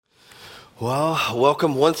Well,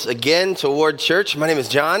 welcome once again to Ward Church. My name is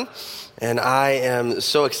John, and I am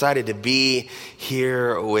so excited to be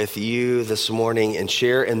here with you this morning and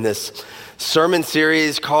share in this sermon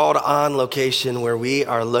series called On Location, where we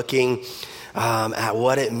are looking at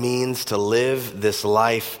what it means to live this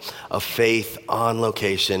life of faith on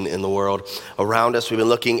location in the world around us. We've been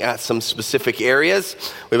looking at some specific areas.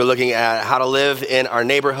 We've been looking at how to live in our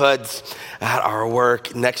neighborhoods, at our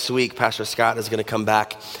work. Next week, Pastor Scott is going to come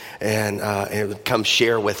back and come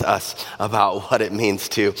share with us about what it means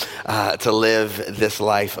to live this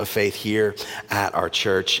life of faith here at our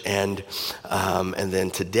church. And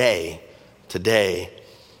then today,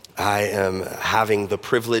 I am having the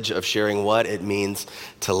privilege of sharing what it means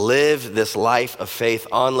to live this life of faith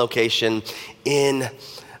on location in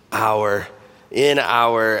our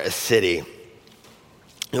city.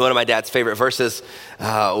 One of my dad's favorite verses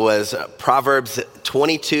was Proverbs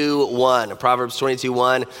 22:1. Proverbs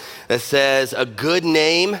 22:1 that says, a good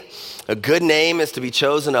name is to be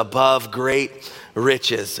chosen above great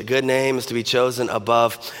riches. A good name is to be chosen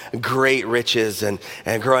above great riches. And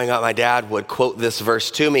growing up, my dad would quote this verse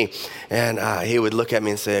to me, and he would look at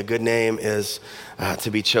me and say, a good name is to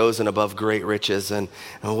be chosen above great riches. And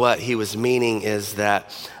what he was meaning is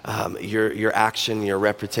that your action, your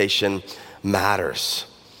reputation matters.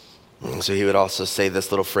 And so he would also say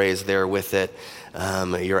this little phrase there with it,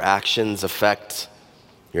 your actions affect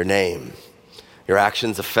your name. Your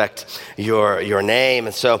actions affect your name.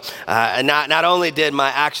 And so not only did my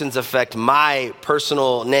actions affect my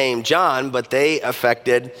personal name, John, but they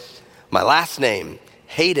affected my last name,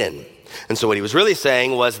 Hayden. And so what he was really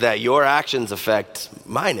saying was that your actions affect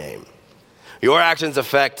my name. Your actions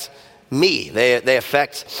affect me. They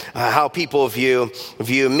affect how people view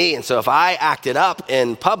me. And so if I acted up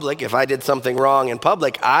in public, if I did something wrong in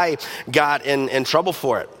public, I got in trouble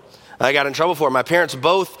for it. My parents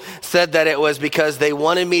both said that it was because they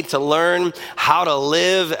wanted me to learn how to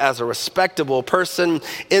live as a respectable person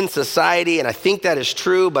in society. And I think that is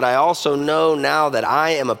true, but I also know now that I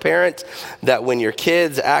am a parent that when your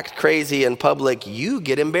kids act crazy in public, you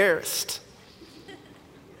get embarrassed.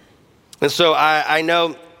 And so I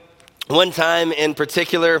know one time in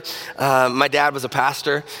particular, my dad was a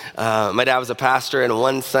pastor. And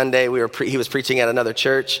one Sunday he was preaching at another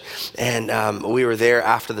church, and we were there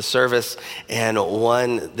after the service. And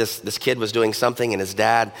this kid was doing something, and his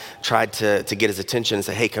dad tried to get his attention and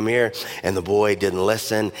say, "Hey, come here." And the boy didn't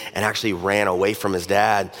listen and actually ran away from his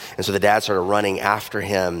dad. And so the dad started running after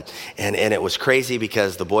him, and it was crazy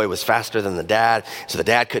because the boy was faster than the dad, so the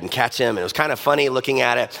dad couldn't catch him. And it was kind of funny looking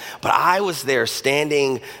at it, but I was there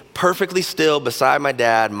standing perfectly still beside my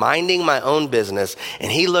dad, minding my own business,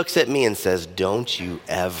 and he looks at me and says, "Don't you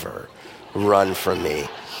ever run from me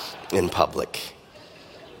in public."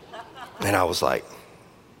 And I was like,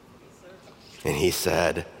 and he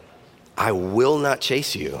said, "I will not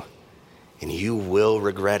chase you, and you will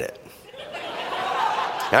regret it."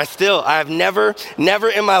 And I have never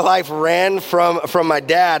in my life ran from my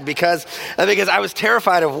dad because I was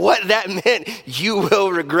terrified of what that meant. You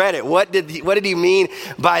will regret it. What did he mean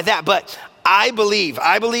by that? But I believe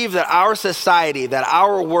that our society, that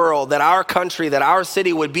our world, that our country, that our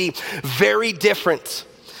city would be very different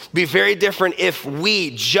if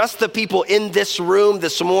we, just the people in this room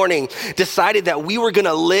this morning, decided that we were going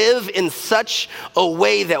to live in such a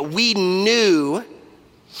way that we knew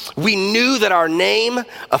that our name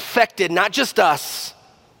affected not just us,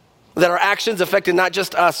 that our actions affected not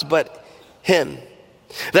just us, but him.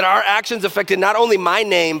 That our actions affected not only my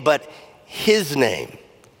name, but his name.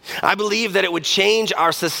 I believe that it would change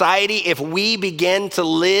our society if we began to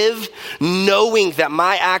live knowing that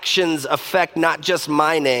my actions affect not just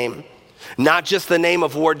my name, not just the name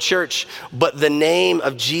of Ward Church, but the name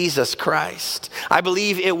of Jesus Christ. I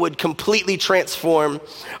believe it would completely transform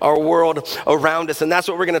our world around us. And that's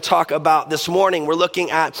what we're going to talk about this morning. We're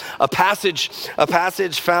looking at a passage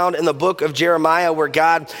found in the book of Jeremiah where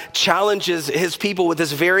God challenges his people with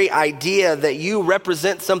this very idea that you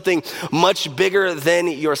represent something much bigger than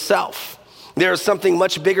yourself. There's something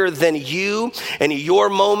much bigger than you and your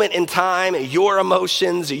moment in time, your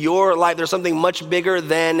emotions, your life. There's something much bigger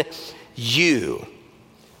than you.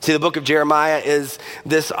 See, the book of Jeremiah is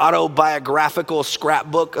this autobiographical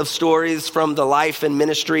scrapbook of stories from the life and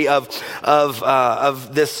ministry of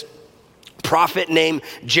this prophet named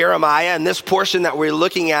Jeremiah. And this portion that we're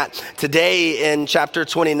looking at today in chapter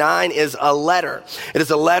 29 is a letter. It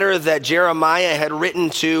is a letter that Jeremiah had written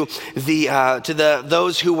to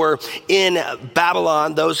those who were in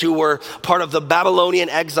Babylon, those who were part of the Babylonian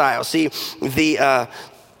exile. See,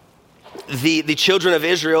 the children of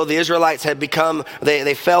Israel, the Israelites had become,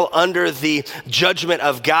 they fell under the judgment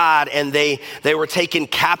of God, and they were taken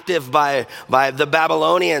captive by the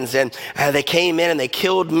Babylonians, and they came in and they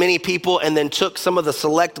killed many people and then took some of the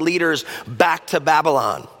select leaders back to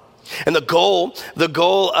Babylon. And the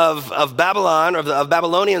goal of Babylon, of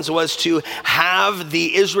Babylonians, was to have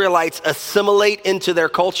the Israelites assimilate into their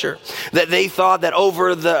culture. That they thought that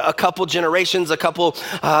over a couple generations, a couple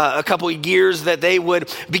years, that they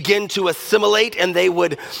would begin to assimilate, and they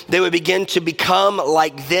would begin to become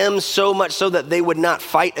like them, so much so that they would not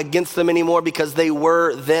fight against them anymore because they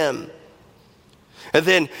were them. And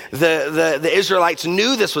then the Israelites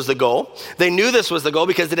knew this was the goal. They knew this was the goal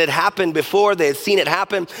because it had happened before. They had seen it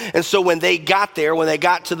happen. And so when they got there, when they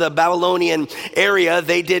got to the Babylonian area,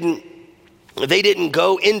 they didn't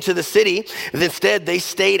go into the city. Instead, they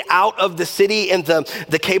stayed out of the city in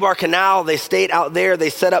the Kebar Canal. They stayed out there.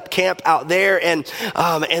 They set up camp out there, and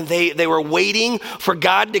they were waiting for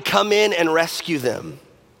God to come in and rescue them.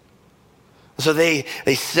 So they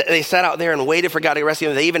sat out there and waited for God to rescue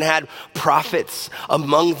them. They even had prophets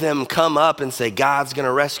among them come up and say, God's going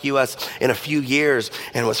to rescue us in a few years.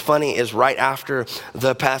 And what's funny is right after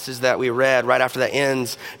the passage that we read, right after that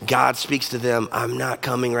ends, God speaks to them, I'm not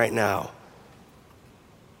coming right now.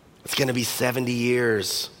 It's going to be 70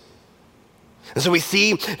 years. And so we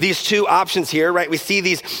see these two options here, right? We see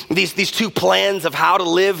these two plans of how to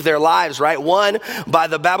live their lives, right? One, by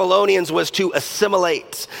the Babylonians, was to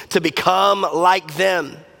assimilate, to become like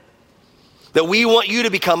them. That we want you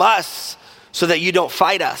to become us so that you don't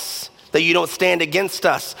fight us, that you don't stand against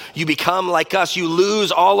us. You become like us. You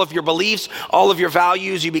lose all of your beliefs, all of your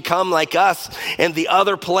values. You become like us. And the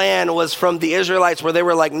other plan was from the Israelites, where they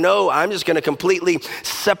were like, no, I'm just going to completely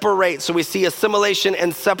separate. So we see assimilation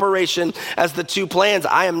and separation as the two plans.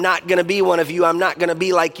 I am not going to be one of you. I'm not going to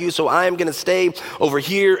be like you. So I am going to stay over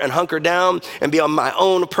here and hunker down and be on my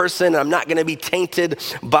own person. I'm not going to be tainted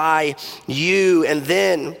by you. And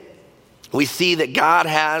then we see that God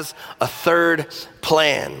has a third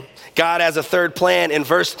plan. God has a third plan in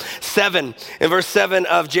verse 7. In verse 7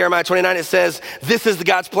 of Jeremiah 29, it says, this is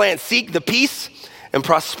God's plan. Seek the peace and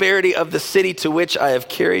prosperity of the city to which I have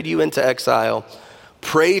carried you into exile.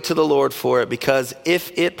 Pray to the Lord for it, because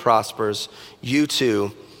if it prospers, you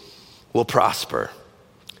too will prosper.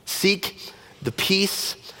 Seek the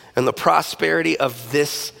peace and the prosperity of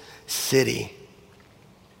this city.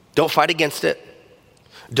 Don't fight against it.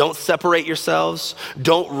 Don't separate yourselves.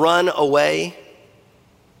 Don't run away.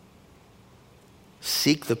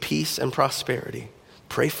 Seek the peace and prosperity.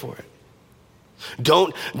 Pray for it.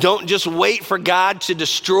 Don't just wait for God to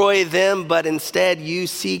destroy them, but instead you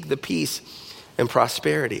seek the peace and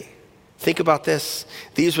prosperity. Think about this.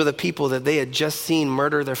 These were the people that they had just seen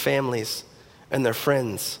murder their families and their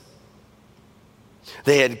friends.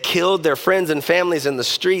 They had killed their friends and families in the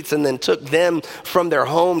streets and then took them from their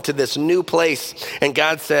home to this new place. And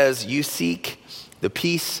God says, you seek the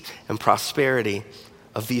peace and prosperity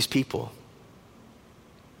of these people.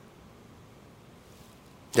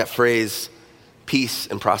 That phrase, peace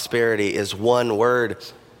and prosperity, is one word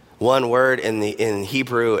in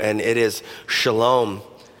Hebrew, and it is shalom.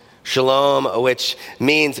 Shalom, which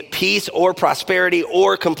means peace or prosperity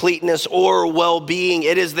or completeness or well-being.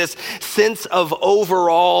 It is this sense of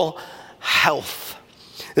overall health,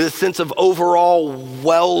 this sense of overall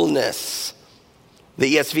wellness.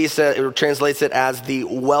 The ESV translates it as the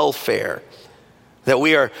welfare. That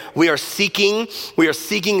we are seeking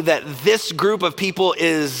that this group of people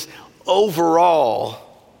is overall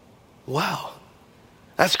well.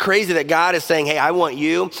 That's crazy that God is saying, hey, I want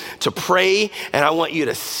you to pray and I want you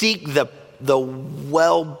to seek the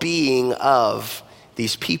well-being of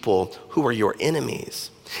these people who are your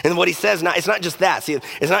enemies. And what he says, it's not just that. See,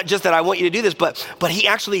 it's not just that I want you to do this, but he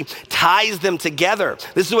actually ties them together.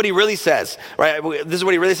 This is what he really says, right? This is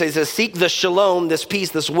what he really says. He says, seek the shalom, this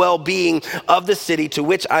peace, this well-being of the city to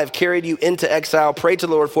which I have carried you into exile. Pray to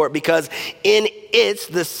the Lord for it, because in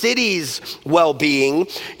the city's well-being,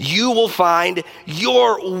 you will find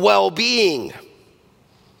your well-being.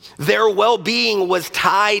 Their well-being was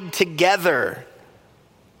tied together.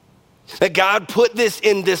 That God put this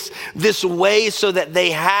in this way so that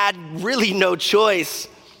they had really no choice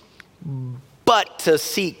but to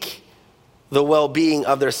seek the well-being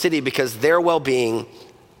of their city, because their well-being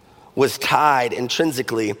was tied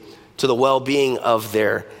intrinsically to the well-being of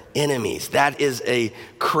their enemies. That is a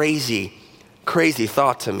crazy, crazy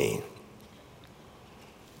thought to me.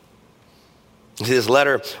 This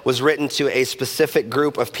letter was written to a specific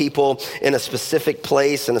group of people in a specific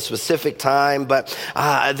place in a specific time, but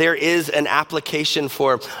there is an application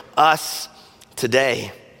for us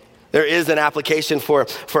today, There is an application for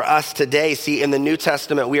us today. See, in the New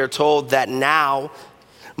Testament, we are told that now,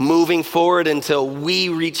 moving forward until we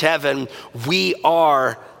reach heaven, we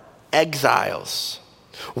are exiles.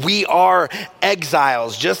 We are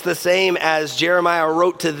exiles, just the same as Jeremiah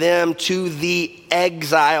wrote to them, to the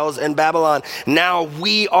exiles in Babylon. Now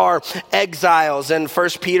we are exiles. In 1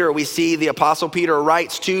 Peter, we see the Apostle Peter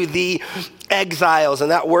writes to the exiles.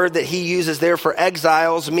 And that word that he uses there for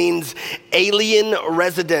exiles means alien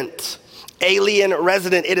resident. Alien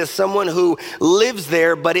resident. It is someone who lives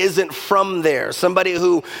there but isn't from there. Somebody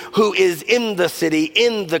who is in the city,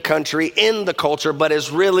 in the country, in the culture, but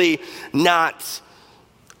is really not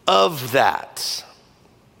of that.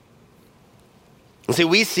 And see,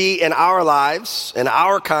 we see in our lives, in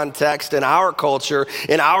our context, in our culture,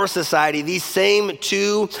 in our society, these same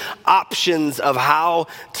two options of how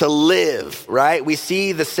to live, right? We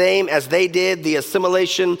see the same as they did, the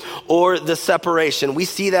assimilation or the separation. We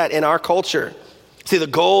see that in our culture. See, the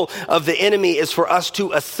goal of the enemy is for us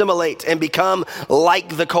to assimilate and become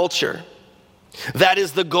like the culture. That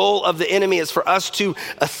is the goal of the enemy, is for us to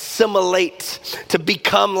assimilate, to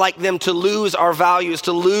become like them, to lose our values,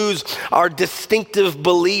 to lose our distinctive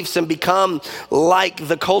beliefs and become like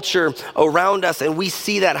the culture around us. And we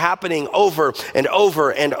see that happening over and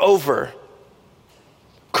over and over.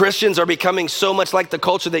 Christians are becoming so much like the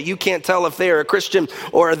culture that you can't tell if they are a Christian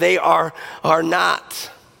or they are not.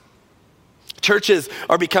 Churches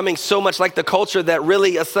are becoming so much like the culture that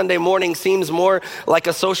really a Sunday morning seems more like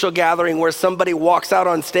a social gathering where somebody walks out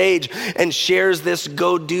on stage and shares this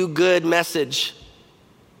go do good message.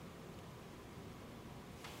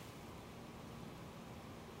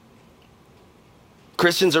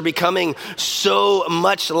 Christians are becoming so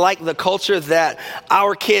much like the culture that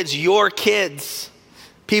our kids, your kids,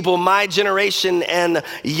 people my generation and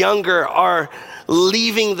younger are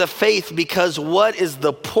leaving the faith because what is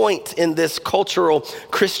the point in this cultural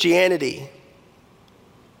Christianity?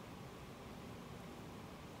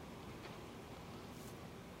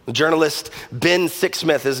 The journalist Ben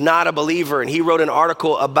Sixsmith is not a believer, and he wrote an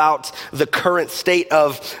article about the current state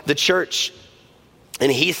of the church.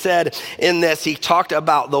 And he said in this, he talked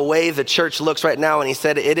about the way the church looks right now, and he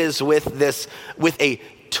said it is with a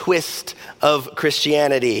twist of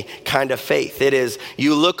Christianity kind of faith. It is,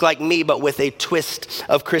 you look like me, but with a twist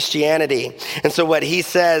of Christianity. And so what he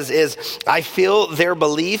says is, I feel their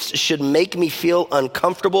beliefs should make me feel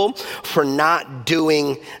uncomfortable for not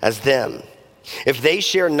doing as them. If they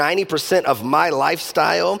share 90% of my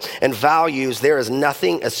lifestyle and values, there is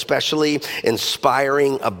nothing especially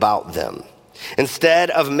inspiring about them.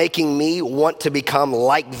 Instead of making me want to become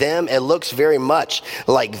like them, it looks very much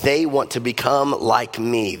like they want to become like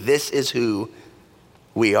me. This is who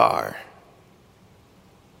we are.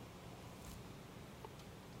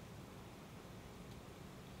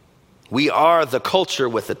 We are the culture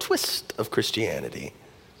with a twist of Christianity.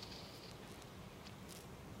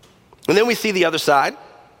 And then we see the other side.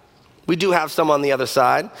 We do have some on the other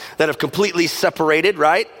side that have completely separated,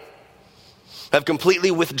 right? Have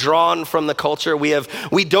completely withdrawn from the culture. We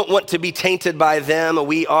don't want to be tainted by them.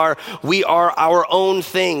 We are our own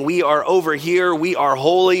thing. We are over here. We are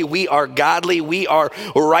holy. We are godly. We are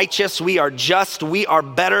righteous. We are just. We are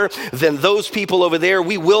better than those people over there.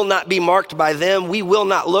 We will not be marked by them. We will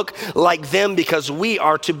not look like them because we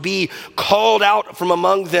are to be called out from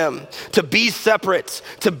among them, to be separate,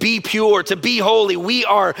 to be pure, to be holy. We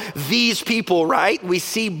are these people, right? We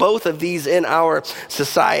see both of these in our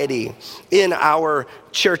society, in our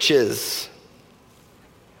churches.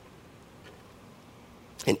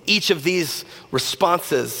 And each of these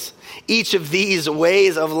responses, each of these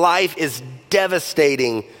ways of life is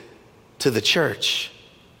devastating to the church.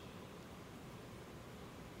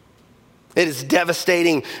 It is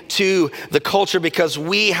devastating to the culture because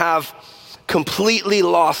we have completely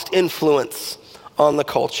lost influence on the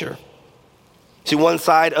culture. See, one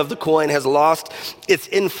side of the coin has lost its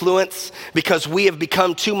influence because we have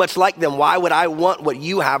become too much like them. Why would I want what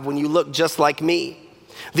you have when you look just like me?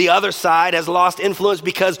 The other side has lost influence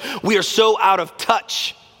because we are so out of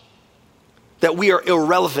touch that we are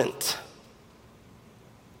irrelevant.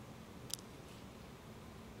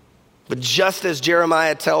 But just as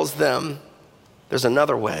Jeremiah tells them, there's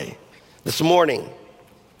another way. This morning,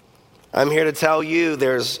 I'm here to tell you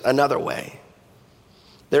there's another way.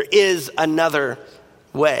 There is another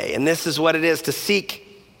way, and this is what it is to seek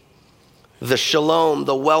the shalom,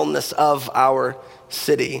 the wellness of our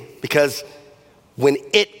city. Because when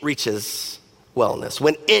it reaches wellness,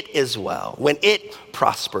 when it is well, when it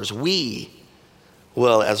prospers, we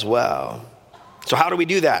will as well. So how do we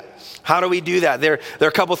do that? How do we do that? There are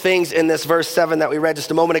a couple things in this verse 7 that we read just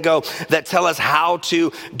a moment ago that tell us how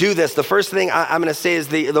to do this. The first thing I'm going to say is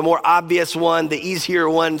the more obvious one, the easier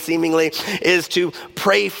one seemingly, is to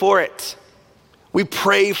pray for it. We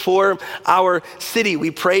pray for our city. We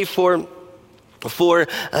pray for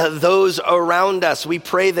those around us. We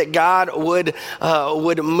pray that God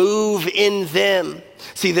would move in them.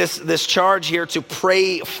 See this charge here to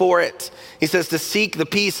pray for it. He says to seek the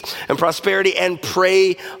peace and prosperity and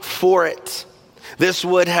pray for it. This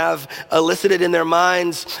would have elicited in their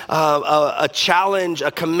minds a challenge, a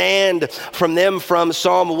command from them from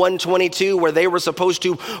Psalm 122, where they were supposed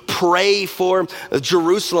to pray for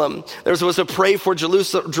Jerusalem. They were supposed to pray for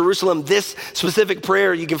Jerusalem. This specific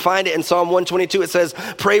prayer, you can find it in Psalm 122. It says,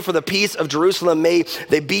 pray for the peace of Jerusalem. May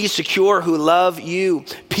they be secure who love you.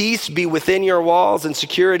 Peace be within your walls and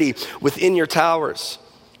security within your towers.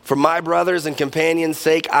 For my brothers and companions'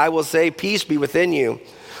 sake, I will say, peace be within you.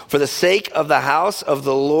 For the sake of the house of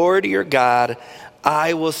the Lord your God,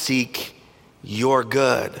 I will seek your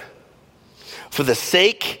good. For the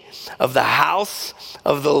sake of the house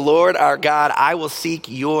of the Lord our God, I will seek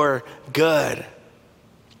your good.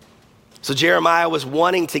 So Jeremiah was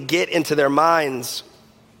wanting to get into their minds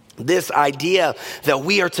this idea that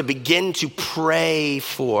we are to begin to pray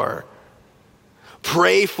for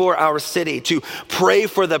our city, to pray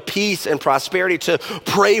for the peace and prosperity, to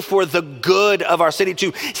pray for the good of our city,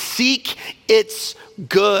 to seek its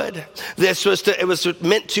good. It was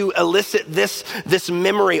meant to elicit this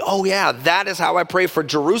memory. Oh yeah, that is how I pray for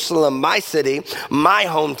Jerusalem, my city, my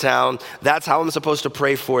hometown. That's how I'm supposed to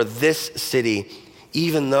pray for this city,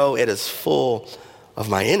 even though it is full of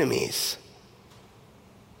my enemies.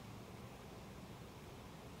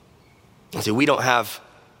 See, we don't have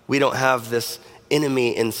this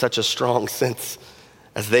enemy in such a strong sense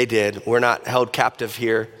as they did. We're not held captive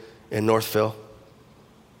here in Northville.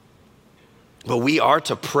 But we are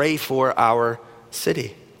to pray for our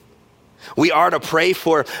city. We are to pray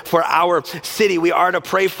for our city. We are to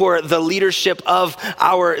pray for the leadership of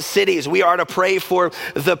our cities. We are to pray for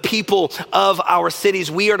the people of our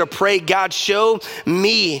cities. We are to pray, God, show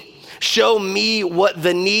me what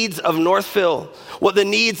the needs of Northville, what the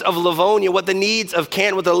needs of Livonia, what the needs of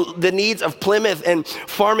Canton, what the needs of Plymouth and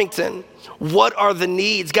Farmington. What are the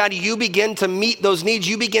needs? God, you begin to meet those needs.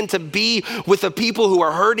 You begin to be with the people who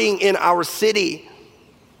are hurting in our city.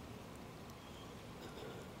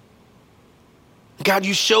 God,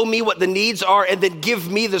 you show me what the needs are and then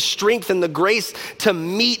give me the strength and the grace to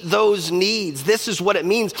meet those needs. This is what it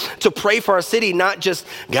means to pray for our city, not just,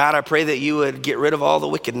 God, I pray that you would get rid of all the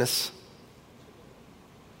wickedness.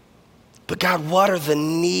 But God, what are the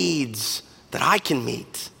needs that I can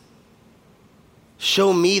meet?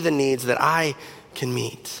 Show me the needs that I can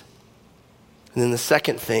meet. And then the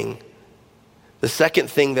second thing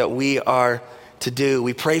that we are to do,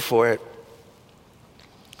 we pray for it.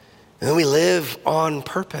 And then we live on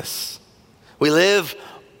purpose. We live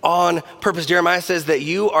on purpose. Jeremiah says that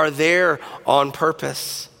you are there on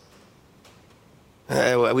purpose.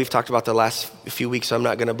 We've talked about the last few weeks, so I'm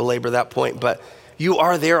not going to belabor that point, but you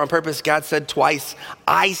are there on purpose. God said twice,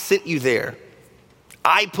 I sent you there.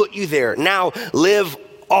 I put you there. Now live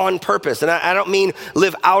on purpose. And I don't mean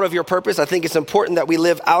live out of your purpose. I think it's important that we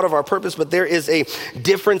live out of our purpose, but there is a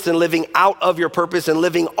difference in living out of your purpose and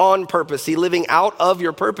living on purpose. See, living out of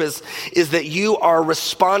your purpose is that you are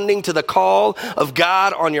responding to the call of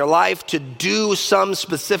God on your life to do some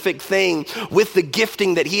specific thing with the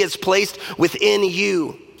gifting that he has placed within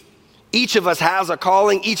you. Each of us has a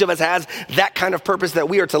calling. Each of us has that kind of purpose that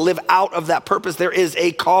we are to live out of that purpose. There is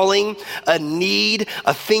a calling, a need,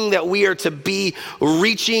 a thing that we are to be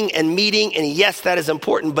reaching and meeting. And yes, that is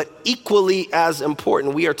important, but equally as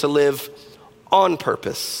important, we are to live on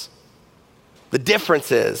purpose. The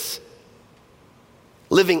difference is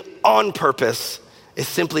living on purpose is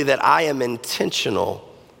simply that I am intentional.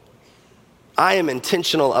 I am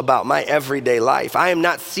intentional about my everyday life. I am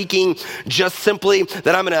not seeking just simply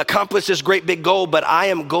that I'm going to accomplish this great big goal, but I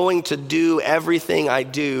am going to do everything I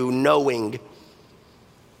do knowing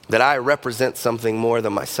that I represent something more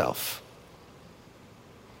than myself.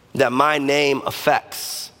 That my name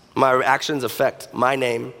affects, my actions affect my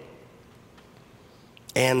name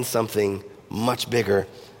and something much bigger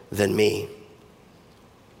than me.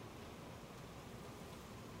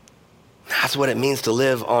 That's what it means to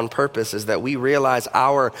live on purpose, is that we realize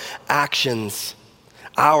our actions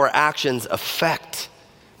affect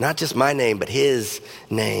not just my name, but his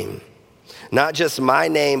name. Not just my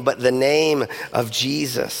name, but the name of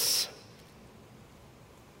Jesus.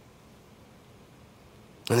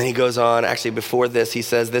 And then he goes on, actually before this, he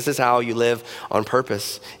says, this is how you live on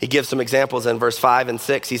purpose. He gives some examples in verse 5 and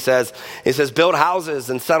 6. He says, build houses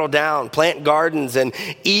and settle down, plant gardens and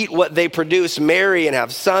eat what they produce, marry and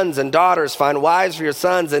have sons and daughters, find wives for your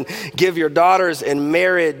sons and give your daughters in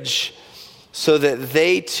marriage so that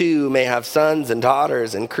they too may have sons and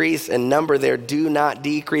daughters, increase in number there, do not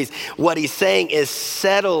decrease. What he's saying is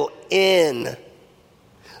settle in,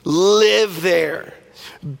 live there.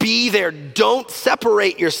 Be there. Don't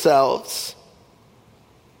separate yourselves.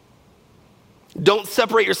 Don't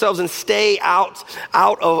separate yourselves and stay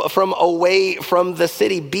away from the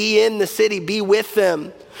city. Be in the city. Be with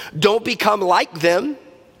them. Don't become like them.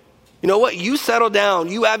 You know what? You settle down.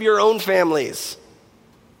 You have your own families.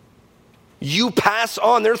 You pass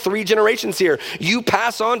on. There are 3 generations here. You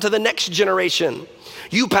pass on to the next generation.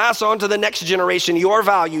 You pass on to the next generation your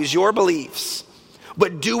values, your beliefs.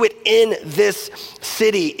 But do it in this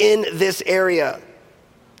city, in this area,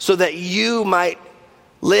 so that you might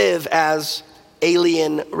live as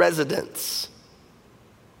alien residents.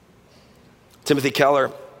 Timothy Keller,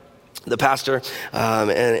 the pastor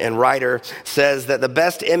and writer, says that the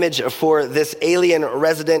best image for this alien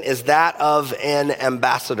resident is that of an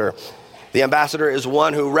ambassador. The ambassador is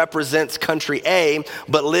one who represents country A,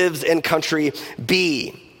 but lives in country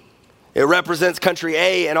B. It represents country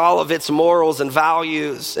A and all of its morals and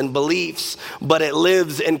values and beliefs, but it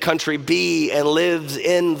lives in country B and lives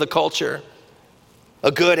in the culture.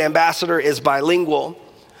 A good ambassador is bilingual.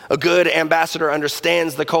 A good ambassador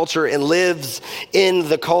understands the culture and lives in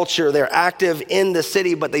the culture. They're active in the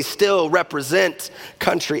city, but they still represent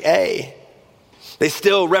country A. They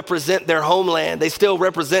still represent their homeland. They still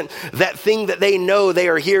represent that thing that they know they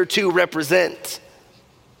are here to represent.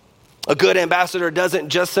 A good ambassador doesn't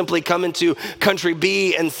just simply come into country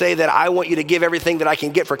B and say that I want you to give everything that I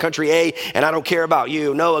can get for country A and I don't care about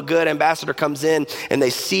you. No, a good ambassador comes in and they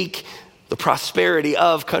seek the prosperity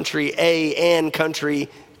of country A and country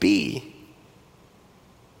B.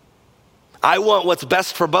 I want what's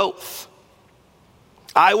best for both.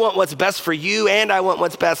 I want what's best for you and I want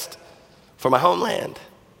what's best for my homeland.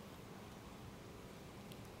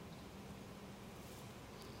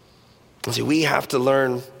 See, we have to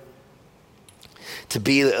learn to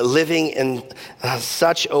be living in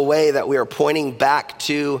such a way that we are pointing back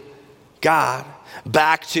to God,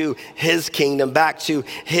 back to his kingdom, back to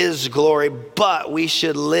his glory, but we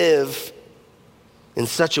should live in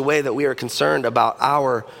such a way that we are concerned about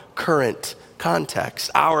our current context,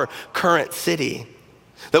 our current city.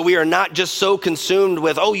 That we are not just so consumed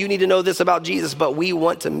with, oh, you need to know this about Jesus, but we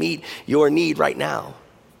want to meet your need right now.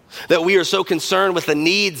 That we are so concerned with the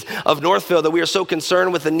needs of Northfield, that we are so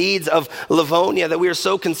concerned with the needs of Livonia, that we are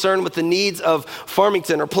so concerned with the needs of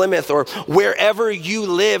Farmington or Plymouth or wherever you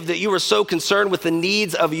live, that you are so concerned with the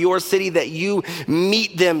needs of your city that you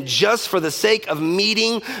meet them just for the sake of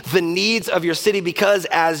meeting the needs of your city, because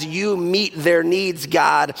as you meet their needs,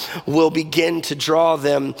 God will begin to draw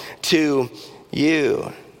them to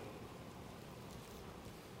you.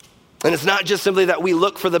 And it's not just simply that we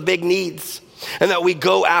look for the big needs and that we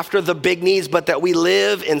go after the big needs, but that we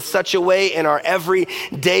live in such a way in our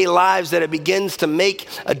everyday lives that it begins to make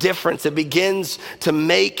a difference. It begins to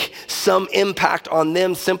make some impact on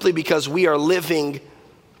them simply because we are living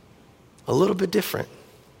a little bit different.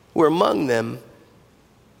 We're among them.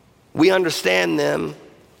 We understand them.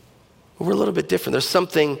 But we're a little bit different. There's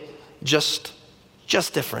something just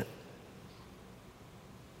different.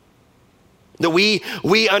 That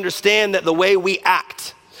we understand that the way we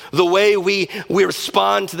act, the way we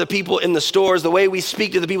respond to the people in the stores, the way we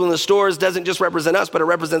speak to the people in the stores doesn't just represent us, but it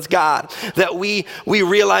represents God. That we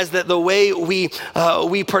realize that the way we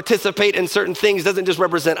participate in certain things doesn't just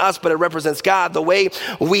represent us, but it represents God. The way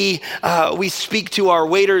we speak to our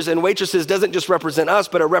waiters and waitresses doesn't just represent us,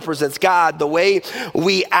 but it represents God. The way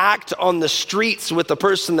we act on the streets with the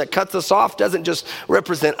person that cuts us off doesn't just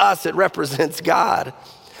represent us, it represents God.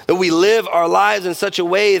 That we live our lives in such a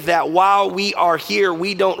way that while we are here,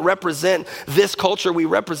 we don't represent this culture, we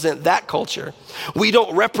represent that culture. We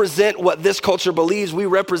don't represent what this culture believes, we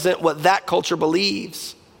represent what that culture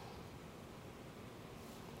believes.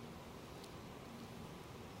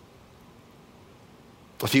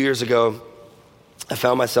 A few years ago, I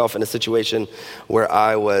found myself in a situation where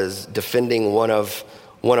I was defending one of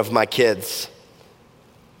my kids.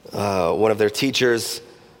 One of their teachers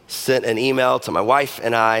sent an email to my wife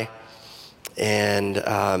and I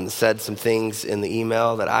and said some things in the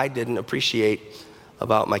email that I didn't appreciate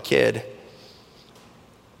about my kid.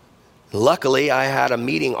 Luckily, I had a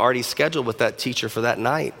meeting already scheduled with that teacher for that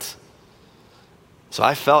night. So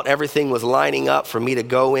I felt everything was lining up for me to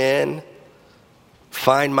go in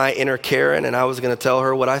find my inner Karen, and I was going to tell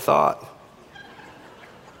her what I thought.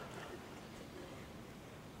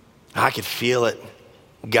 I could feel it.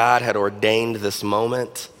 God had ordained this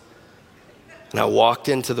moment. And I walked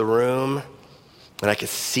into the room, and I could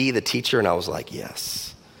see the teacher, and I was like,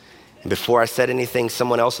 yes. And before I said anything,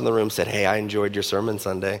 someone else in the room said, hey, I enjoyed your sermon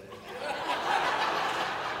Sunday.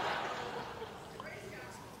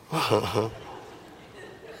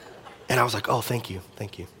 And I was like, oh, thank you.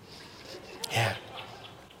 Yeah.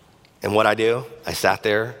 And what I do, I sat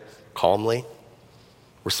there calmly,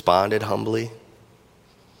 responded humbly.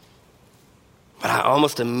 But I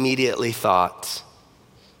almost immediately thought,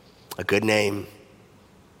 a good name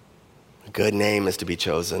is to be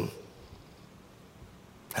chosen.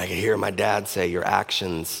 I could hear my dad say, your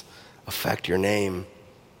actions affect your name.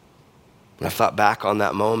 And I thought back on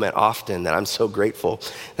that moment often, that I'm so grateful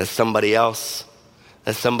that somebody else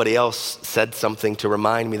said something to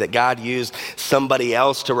remind me, that God used somebody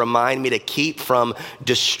else to remind me to keep from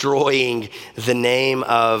destroying the name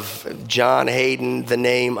of John Hayden, the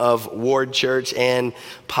name of Ward Church, and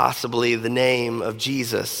possibly the name of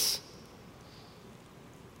Jesus.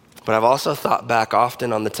 But I've also thought back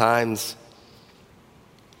often on the times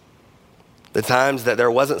that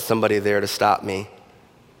there wasn't somebody there to stop me.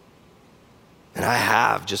 And I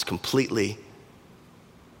have just completely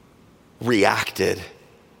reacted,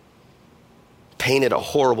 painted a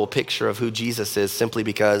horrible picture of who Jesus is simply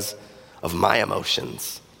because of my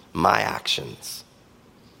emotions, my actions.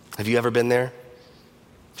 Have you ever been there?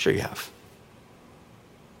 I'm sure you have.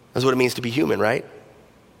 That's what it means to be human, right?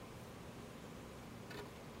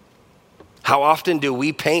 How often do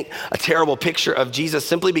we paint a terrible picture of Jesus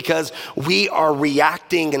simply because we are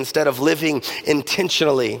reacting instead of living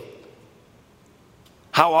intentionally?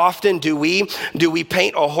 How often do we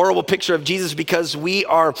paint a horrible picture of Jesus because we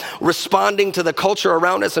are responding to the culture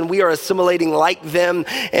around us and we are assimilating like them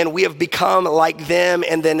and we have become like them,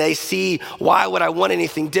 and then they see, why would I want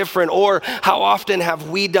anything different? Or how often have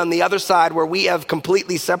we done the other side where we have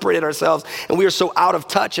completely separated ourselves and we are so out of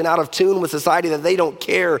touch and out of tune with society that they don't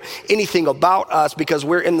care anything about us because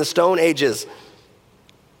we're in the Stone Ages?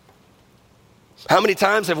 How many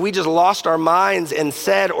times have we just lost our minds and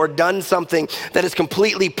said or done something that has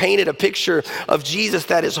completely painted a picture of Jesus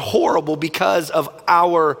that is horrible because of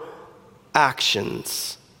our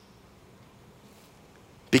actions?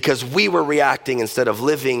 Because we were reacting instead of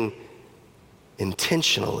living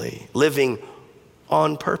intentionally, living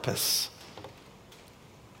on purpose.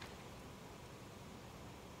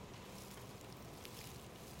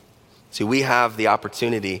 See, we have the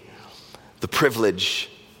opportunity, the privilege,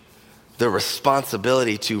 the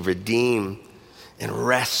responsibility to redeem and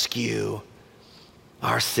rescue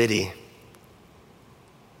our city.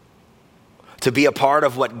 To be a part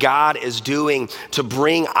of what God is doing to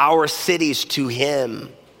bring our cities to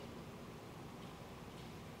Him.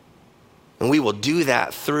 And we will do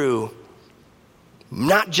that through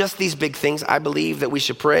not just these big things. I believe that we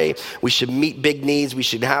should pray, we should meet big needs, we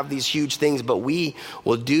should have these huge things, but we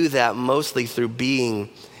will do that mostly through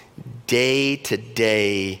being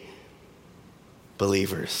day-to-day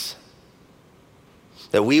believers.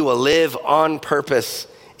 That we will live on purpose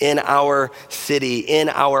in our city, in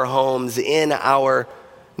our homes, in our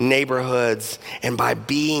neighborhoods. And by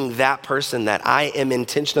being that person, that I am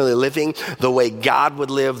intentionally living the way God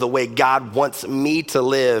would live, the way God wants me to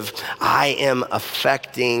live, I am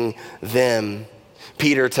affecting them.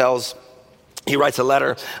 Peter he writes a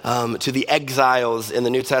letter to the exiles in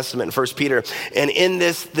the New Testament in 1 Peter. And in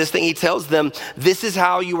this thing, he tells them, this is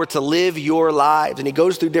how you were to live your lives. And he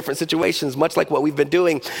goes through different situations, much like what we've been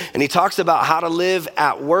doing. And he talks about how to live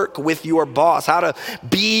at work with your boss, how to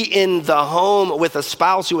be in the home with a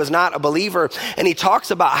spouse who is not a believer. And he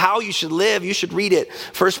talks about how you should live. You should read it.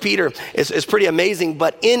 1 Peter is pretty amazing.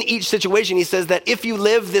 But in each situation, he says that if you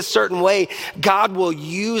live this certain way, God will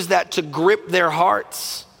use that to grip their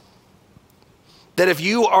hearts. That if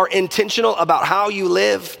you are intentional about how you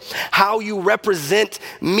live, how you represent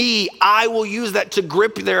me, I will use that to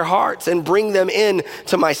grip their hearts and bring them in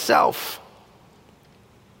to myself.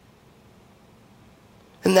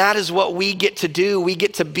 And that is what we get to do. We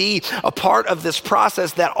get to be a part of this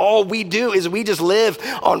process, that all we do is we just live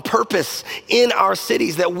on purpose in our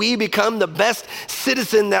cities, that we become the best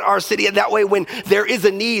citizen that our city, that way when there is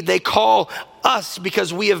a need, they call us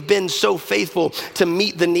because we have been so faithful to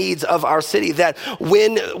meet the needs of our city. That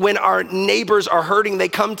when our neighbors are hurting, they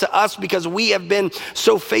come to us because we have been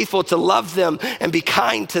so faithful to love them and be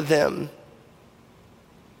kind to them.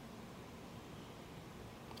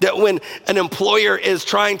 That when an employer is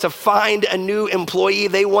trying to find a new employee,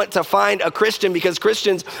 they want to find a Christian because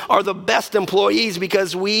Christians are the best employees,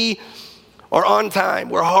 because we are on time,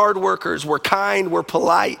 we're hard workers, we're kind, we're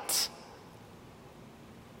polite.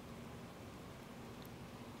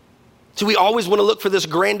 So we always want to look for this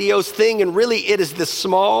grandiose thing, and really it is this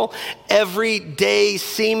small, everyday,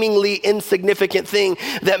 seemingly insignificant thing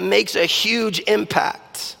that makes a impact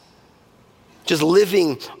impact. Just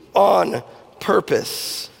living on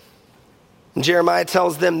purpose. And Jeremiah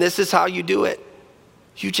tells them, this is how you do it.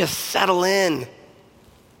 You just settle in.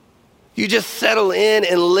 You just settle in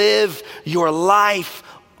and live your life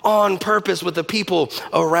on purpose with the people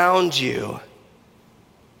around you.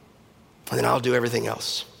 And then I'll do everything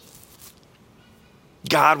else.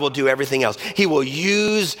 God will do everything else. He will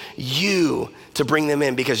use you to bring them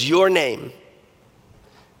in, because your name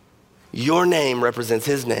represents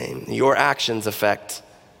his name. Your actions affect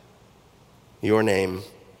your name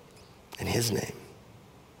and his name.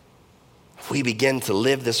 If we begin to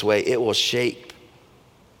live this way, it will shape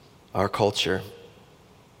our culture.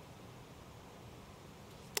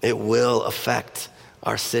 It will affect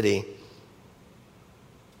our city.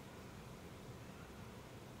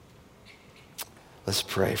 Let's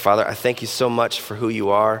pray. Father, I thank you so much for who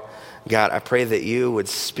you are. God, I pray that you would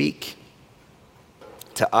speak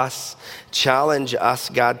to us, challenge us,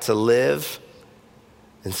 God, to live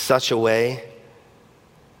in such a way,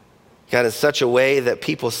 God, in such a way that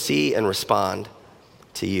people see and respond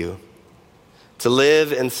to you. To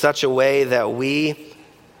live in such a way that we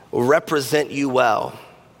represent you well.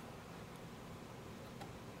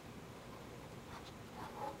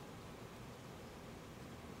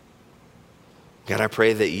 God, I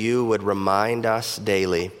pray that you would remind us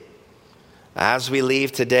daily, as we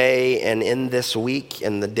leave today and in this week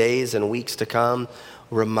and the days and weeks to come,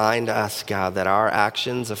 remind us, God, that our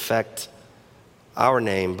actions affect our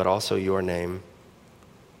name, but also your name.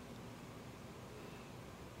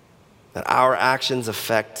 That our actions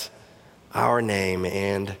affect our name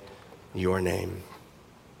and your name.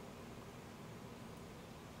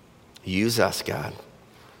 Use us, God.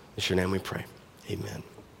 In your name we pray. Amen.